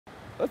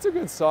That's a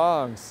good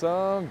song,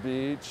 Some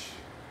Beach.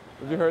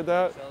 Have you heard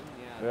that? Sheldon?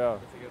 Yeah.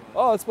 That's a good one.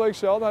 Oh, it's Blake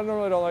Sheldon? I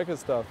normally don't like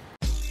his stuff.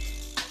 It's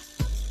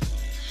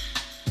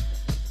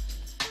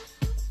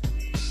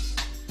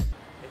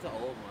an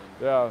old one.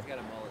 Yeah. He's got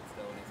a mullet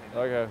still when he's singing.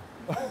 Okay.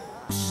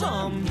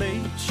 Some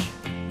beach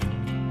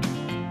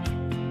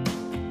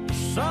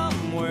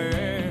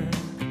somewhere.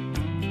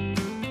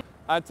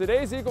 On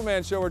today's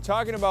Equalman show, we're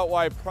talking about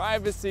why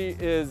privacy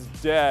is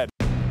dead.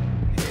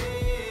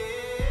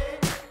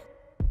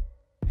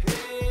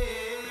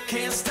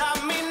 Can't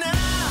stop me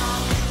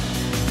now.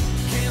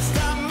 Can't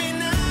stop me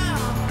now.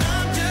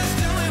 I'm just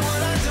doing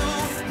what I do.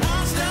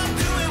 Won't stop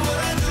doing what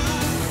I do.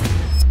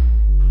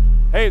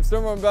 Hey, it's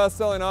number one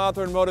best-selling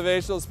author and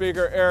motivational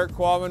speaker, Erik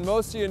Qualman.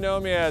 Most of you know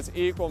me as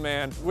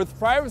Equalman. With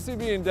privacy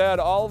being dead,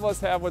 all of us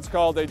have what's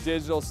called a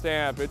digital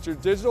stamp. It's your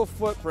digital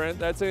footprint.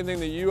 That's anything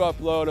that you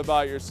upload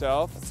about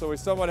yourself. So we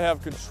somewhat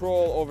have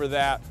control over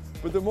that.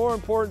 But the more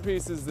important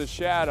piece is the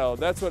shadow.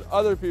 That's what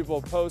other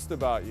people post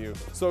about you.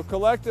 So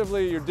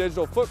collectively, your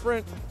digital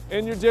footprint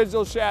and your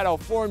digital shadow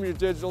form your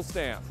digital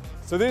stamp.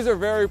 So these are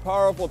very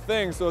powerful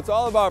things. So it's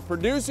all about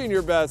producing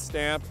your best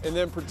stamp and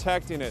then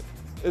protecting it.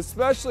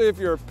 Especially if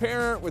you're a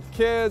parent with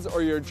kids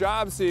or you're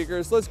job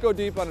seekers. Let's go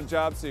deep on a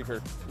job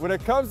seeker. When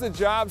it comes to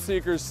job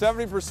seekers,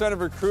 70%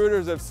 of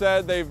recruiters have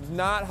said they've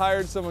not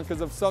hired someone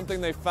because of something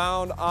they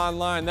found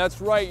online.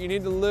 That's right, you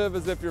need to live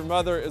as if your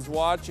mother is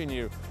watching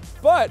you.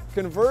 But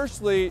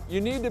conversely,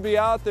 you need to be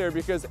out there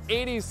because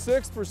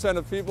 86%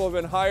 of people have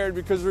been hired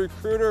because a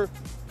recruiter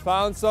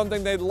found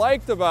something they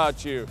liked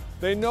about you.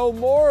 They know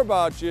more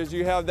about you as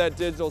you have that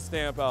digital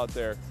stamp out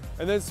there.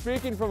 And then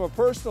speaking from a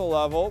personal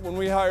level, when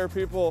we hire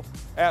people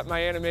at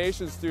my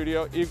animation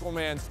studio,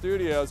 Equalman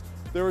Studios,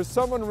 there was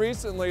someone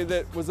recently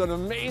that was an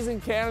amazing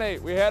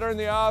candidate. We had her in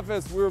the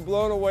office, we were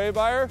blown away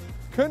by her,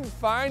 couldn't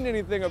find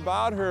anything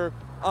about her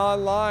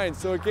online.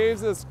 So it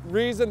gave us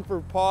reason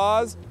for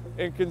pause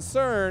and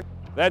concern.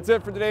 That's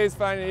it for today's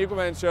Finding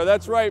Equalman show.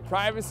 That's right,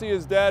 privacy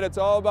is dead. It's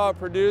all about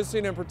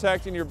producing and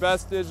protecting your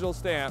best digital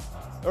stamp.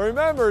 And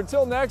remember,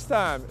 until next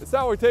time, it's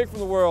not what we take from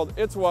the world,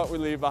 it's what we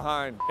leave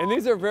behind. And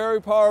these are very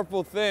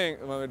powerful things.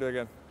 Let me do it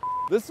again.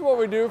 This is what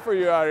we do for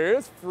you out here.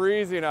 It's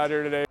freezing out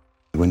here today.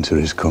 Winter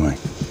is coming.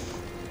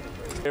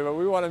 Okay, but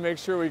we want to make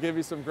sure we give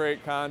you some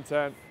great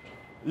content.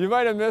 You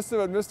might have missed it,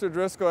 but Mr.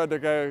 Driscoll had to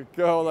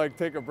go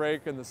take a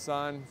break in the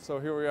sun. So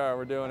here we are,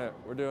 we're doing it.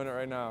 We're doing it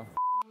right now.